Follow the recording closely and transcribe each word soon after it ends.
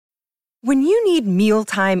When you need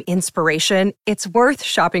mealtime inspiration, it's worth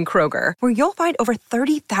shopping Kroger, where you'll find over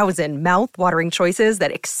 30,000 mouth-watering choices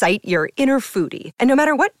that excite your inner foodie. And no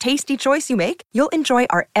matter what tasty choice you make, you'll enjoy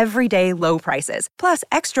our everyday low prices, plus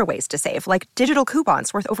extra ways to save, like digital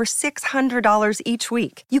coupons worth over $600 each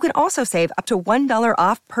week. You can also save up to $1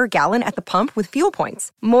 off per gallon at the pump with fuel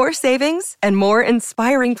points. More savings and more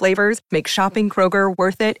inspiring flavors make shopping Kroger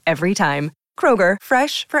worth it every time. Kroger,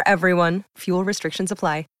 fresh for everyone. Fuel restrictions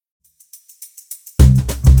apply.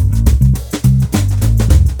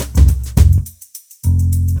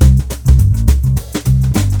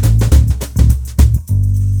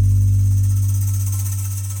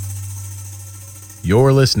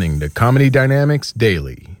 You're listening to Comedy Dynamics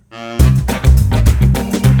Daily.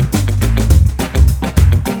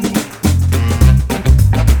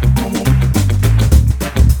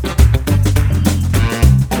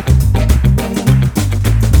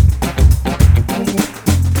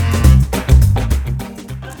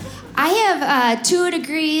 I have 2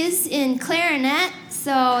 degrees in clarinet,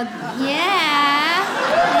 so yeah,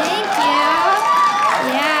 thank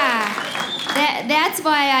you. Yeah. That's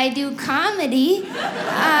why I do comedy.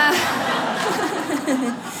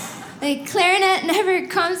 Like, clarinet never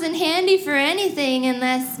comes in handy for anything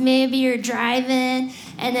unless maybe you're driving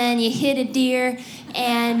and then you hit a deer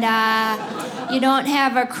and you don't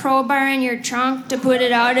have a crowbar in your trunk to put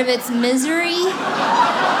it out of its misery.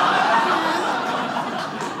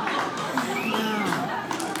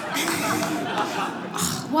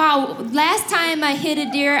 Wow, last time I hit a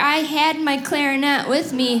deer, I had my clarinet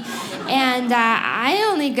with me, and I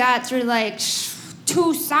only got through like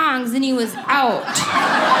 2 songs and he was out.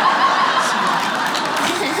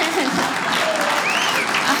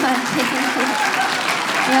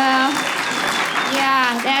 Well,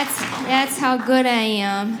 yeah, that's how good I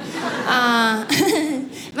am.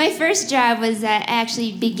 My first job was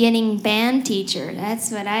actually beginning band teacher. That's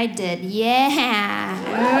what I did. Yeah.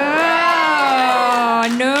 Oh,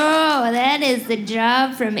 no, that is the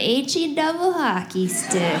job from H-E double hockey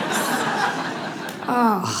sticks.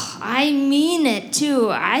 Oh, I mean it, too.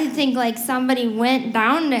 I think like somebody went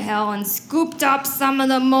down to hell and scooped up some of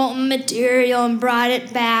the molten material and brought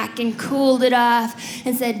it back and cooled it off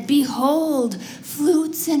and said, "Behold,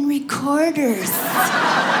 flutes and recorders."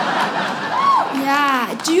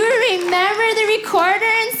 Yeah, do you remember the recorder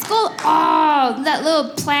in school? Oh, that little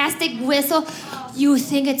plastic whistle. You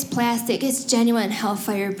think it's plastic, it's genuine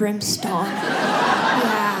hellfire brimstone.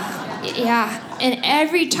 Yeah, and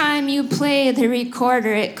every time you play the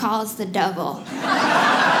recorder, it calls the devil.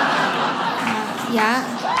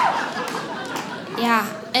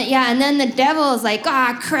 Yeah, and then the devil is like,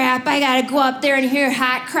 "Ah, crap, I gotta go up there and hear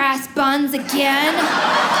Hot Cross Buns again."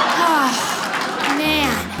 Oh,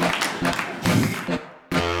 man.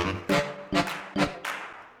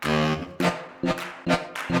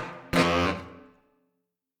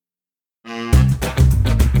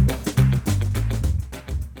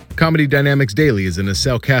 Comedy Dynamics Daily is an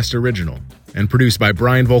Acelcast original and produced by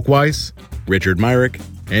Brian Volk-Weiss, Richard Myrick,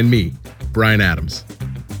 and me, Brian Adams.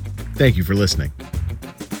 Thank you for listening.